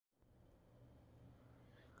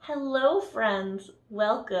Hello, friends.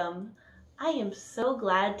 Welcome. I am so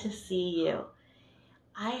glad to see you.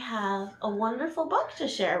 I have a wonderful book to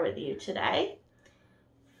share with you today.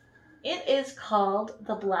 It is called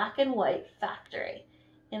The Black and White Factory,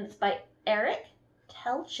 and it's by Eric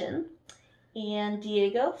Telchin and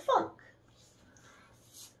Diego Funk.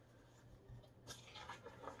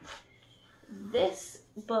 This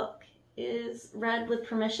book is read with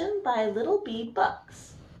permission by Little Bee Books.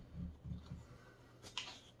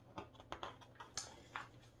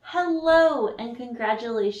 Hello and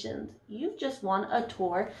congratulations! You've just won a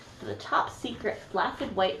tour to the top secret black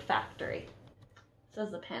and white factory.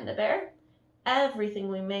 Says the panda bear. Everything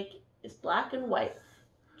we make is black and white.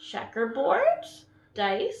 Checkerboards,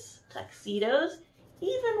 dice, tuxedos,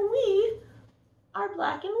 even we are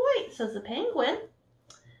black and white, says the penguin.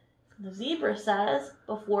 The zebra says,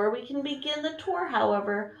 before we can begin the tour,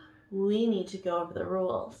 however, we need to go over the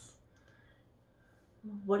rules.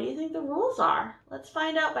 What do you think the rules are? Let's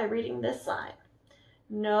find out by reading this sign.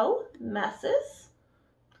 No messes,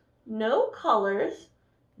 no colors,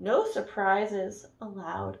 no surprises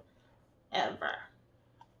allowed ever.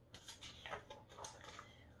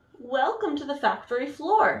 Welcome to the factory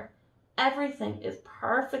floor. Everything is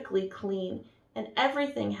perfectly clean and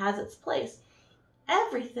everything has its place.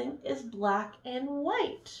 Everything is black and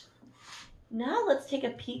white. Now let's take a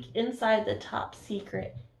peek inside the top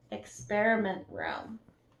secret experiment room.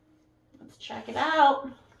 Let's check it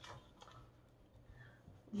out.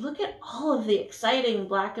 Look at all of the exciting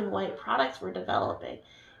black and white products we're developing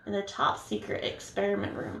in the top secret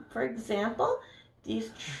experiment room. For example,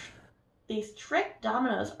 these trick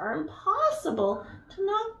dominoes are impossible to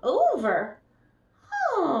knock over.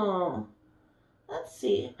 Oh, let's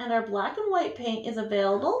see. And our black and white paint is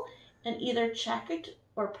available in either checkered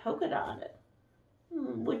or polka dotted.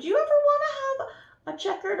 Would you ever want to have a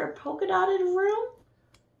checkered or polka dotted room?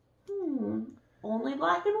 Only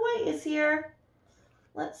black and white is here.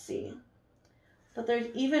 Let's see. But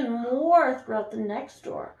there's even more throughout the next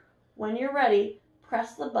door. When you're ready,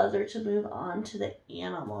 press the buzzer to move on to the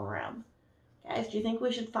animal room. Guys, do you think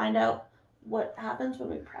we should find out what happens when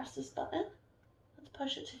we press this button? Let's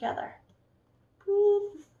push it together.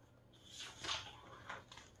 Boop.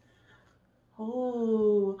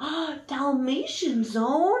 Oh, Dalmatian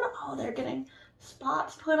zone. Oh, they're getting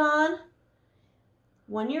spots put on.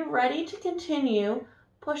 When you're ready to continue,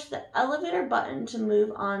 push the elevator button to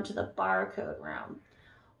move on to the barcode room.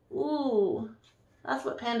 Ooh, that's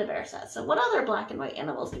what Panda Bear says. So what other black and white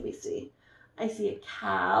animals do we see? I see a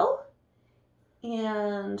cow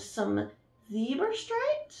and some zebra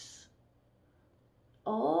stripes.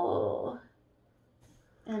 Oh,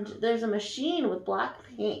 and there's a machine with black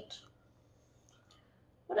paint.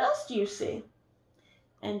 What else do you see?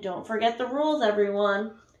 And don't forget the rules,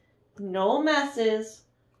 everyone. No messes,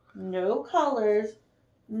 no colors,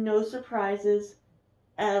 no surprises,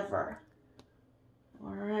 ever.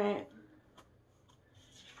 All right.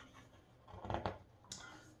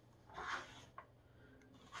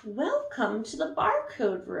 Welcome to the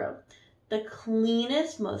barcode room, the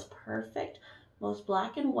cleanest, most perfect, most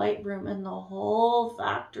black and white room in the whole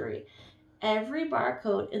factory. Every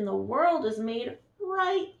barcode in the world is made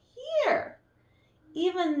right here.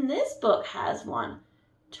 Even this book has one.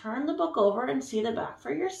 Turn the book over and see the back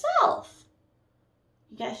for yourself.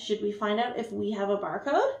 You guys, should we find out if we have a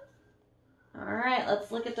barcode? All right,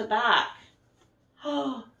 let's look at the back.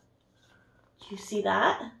 Oh, do you see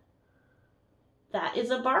that? That is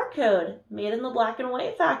a barcode made in the black and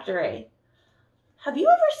white factory. Have you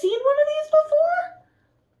ever seen one of these before?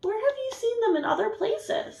 Where have you seen them in other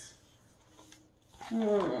places?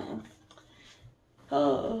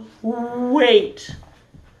 Oh, wait.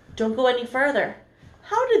 Don't go any further.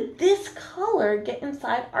 How did this color get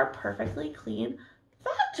inside our perfectly clean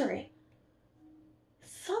factory?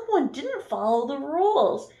 Someone didn't follow the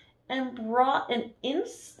rules and brought an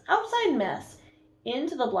outside mess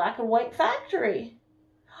into the black and white factory.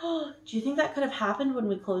 Do you think that could have happened when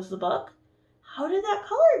we closed the book? How did that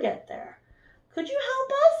color get there? Could you help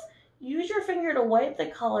us? Use your finger to wipe the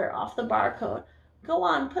color off the barcode. Go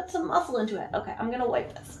on, put some muscle into it. Okay, I'm going to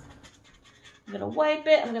wipe this. I'm going to wipe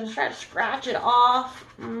it. I'm going to try to scratch it off.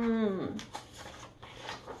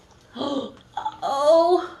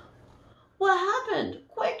 Uh-oh. What happened?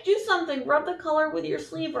 Quick, do something. Rub the color with your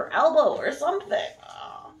sleeve or elbow or something.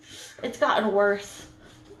 Oh, it's gotten worse.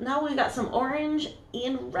 Now we've got some orange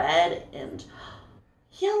and red and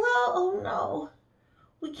yellow. Oh no.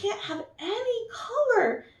 We can't have any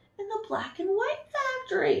color in the black and white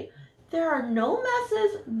factory. There are no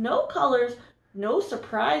messes, no colors, no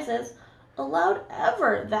surprises. allowed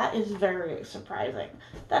ever. That is very surprising.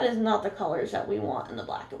 That is not the colors that we want in the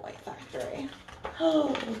black and white factory.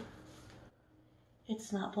 Oh,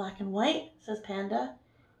 it's not black and white, says Panda.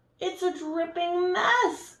 It's a dripping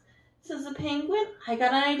mess, says the Penguin. I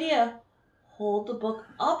got an idea. Hold the book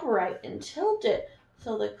upright and tilt it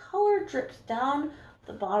so the color drips down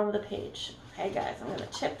the bottom of the page. Okay, guys, I'm going to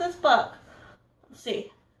tip this book. Let's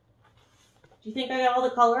see. Do you think I got all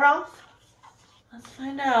the color off? Let's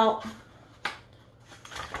find out.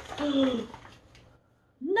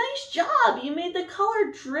 Nice job! You made the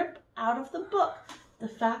color drip out of the book. The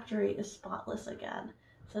factory is spotless again,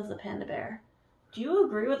 says the Panda Bear. Do you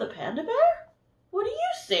agree with the Panda Bear? What do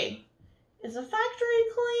you see? Is the factory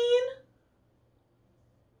clean?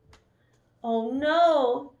 Oh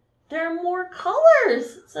no, there are more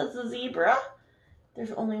colors, says the Zebra.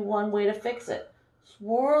 There's only one way to fix it.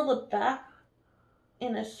 Swirl the back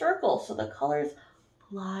in a circle so the colors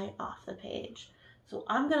fly off the page. So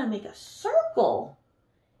I'm going to make a circle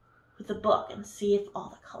with the book and see if all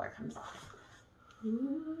the color comes off.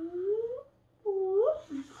 All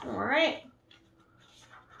right.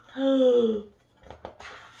 Oh,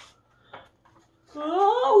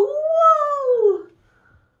 whoa!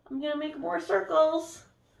 I'm going to make more circles.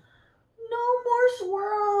 No more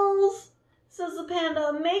swirls, says the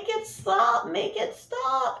Panda. Make it stop, make it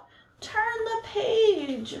stop. Turn the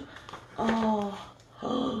page. Oh,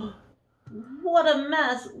 what a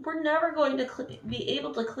mess. We're never going to be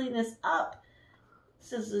able to clean this up,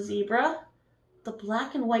 says the Zebra. The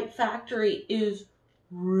black and white factory is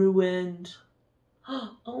ruined.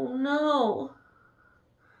 Oh no,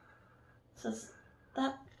 says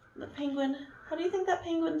the Penguin. How do you think that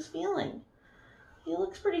Penguin's feeling? He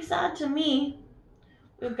looks pretty sad to me.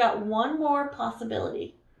 We've got one more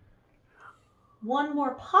possibility. One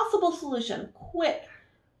more possible solution. Quick,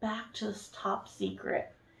 back to this top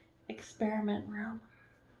secret experiment room.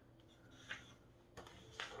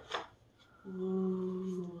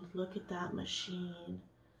 Ooh, look at that machine.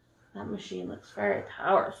 That machine looks very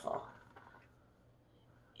powerful.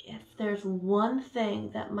 If there's one thing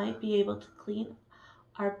that might be able to clean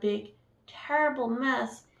our big, terrible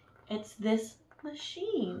mess, it's this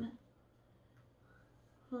machine.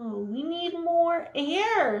 Oh, we need more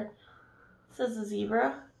air, says the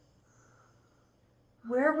Zebra.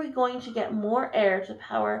 Where are we going to get more air to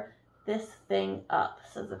power this thing up,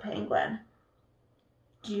 says the Penguin.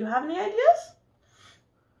 Do you have any ideas?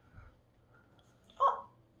 Oh,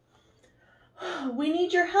 we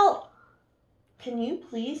need your help. Can you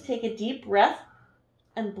please take a deep breath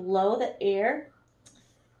and blow the air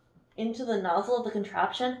into the nozzle of the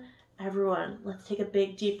contraption? Everyone, let's take a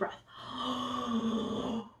big deep breath.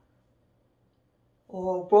 Oh,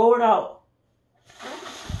 blow it out.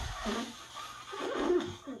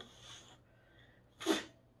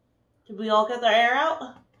 Did we all get the air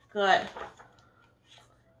out? Good.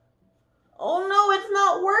 Oh no, it's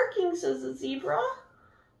not working, says the Zebra.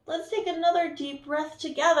 Let's take another deep breath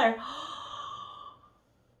together.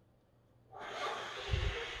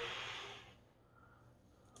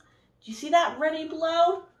 Do you see that ready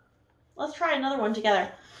blow? Let's try another one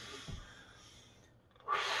together.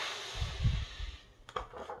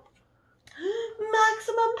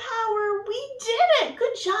 Maximum power! We did it!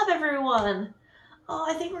 Good job, everyone! Oh,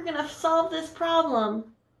 I think we're gonna solve this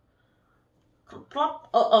problem.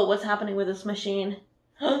 Uh-oh, what's happening with this machine?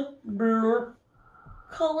 Blurp.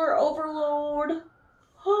 Color overload.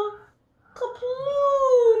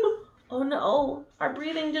 Kaploom! Oh no, our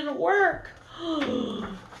breathing didn't work.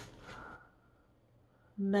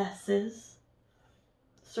 Messes,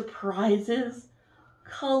 surprises,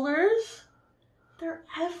 colors, they're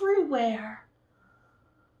everywhere.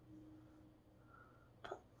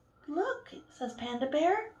 But look, says Panda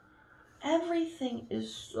Bear, everything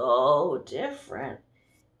is so different.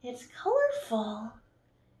 It's colorful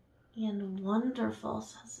and wonderful,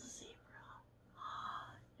 says the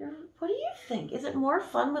Zebra. What do you think? Is it more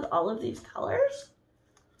fun with all of these colors?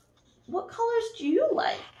 What colors do you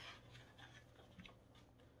like?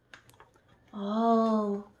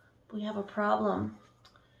 Oh, we have a problem.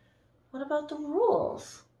 What about the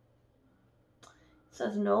rules? It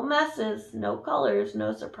says no messes, no colors,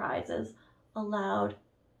 no surprises allowed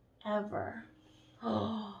ever.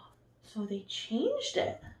 Oh, so they changed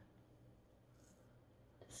it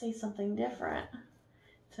to say something different.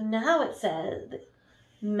 So now it says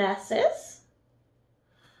messes,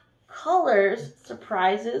 colors,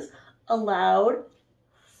 surprises allowed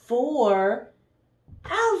forever.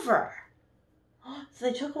 So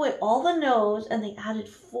they took away all the no's and they added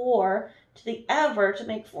 4 to the ever to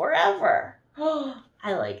make forever.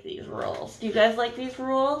 I like these rules. Do you guys like these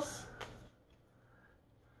rules?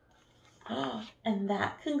 And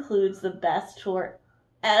that concludes the best tour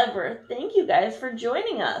ever. Thank you guys for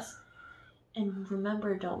joining us. And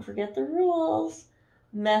remember, don't forget the rules.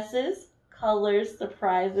 Messes, colors,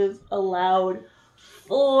 surprises allowed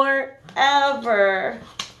forever.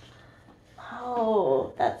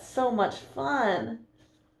 Oh, that's so much fun.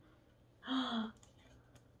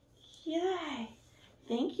 Yay.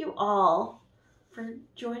 Thank you all for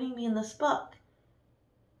joining me in this book.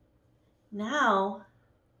 Now,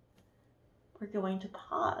 we're going to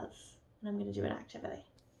pause and I'm going to do an activity.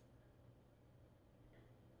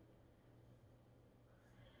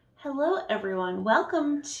 Hello everyone,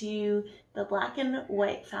 welcome to the Black and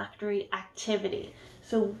White Factory activity.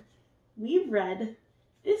 So we've read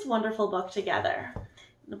this wonderful book together,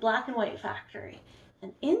 The Black and White Factory.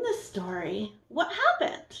 And in the story, what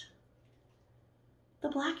happened? The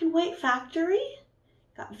Black and White Factory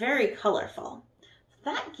got very colorful.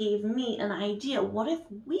 That gave me an idea. What if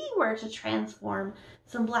we were to transform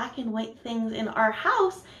some black and white things in our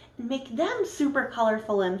house and make them super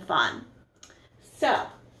colorful and fun? So,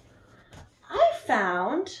 I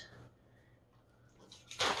found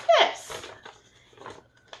this.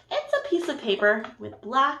 It's a piece of paper with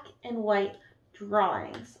black and white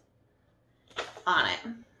drawings on it.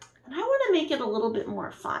 And I want to make it a little bit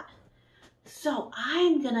more fun. So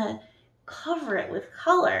I'm going to cover it with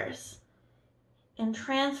colors and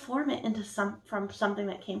transform it into something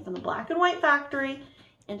that came from the Black and White Factory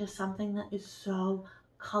into something that is so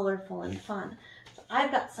colorful and fun. So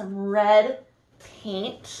I've got some red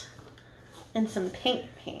paint and some pink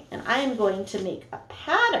paint, and I am going to make a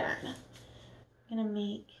pattern. I'm going to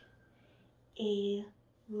make a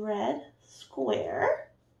red square,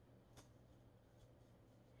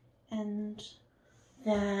 and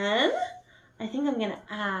then I think I'm going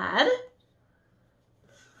to add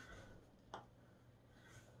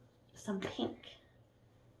some pink.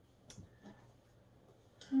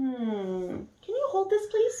 Can you hold this,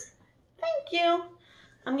 please? Thank you.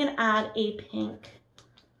 I'm going to add a pink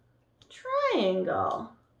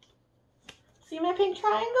triangle. See my pink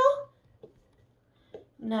triangle?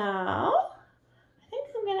 Now, I think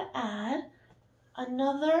I'm going to add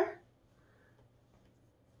another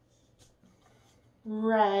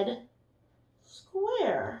red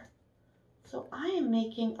square. So I am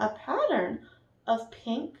making a pattern of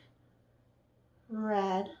pink,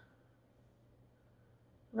 red,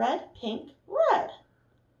 red, pink, red.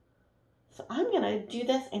 So I'm going to do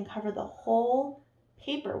this and cover the whole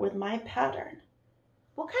paper with my pattern.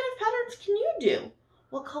 What kind of patterns can you do?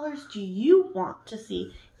 What colors do you want to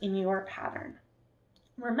see in your pattern?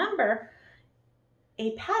 Remember,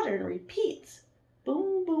 a pattern repeats.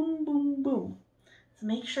 Boom, boom, boom, boom. So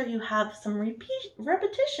make sure you have some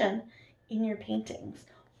repetition in your paintings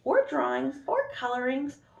or drawings or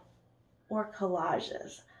colorings or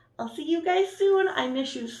collages. I'll see you guys soon. I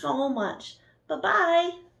miss you so much.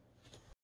 Bye-bye.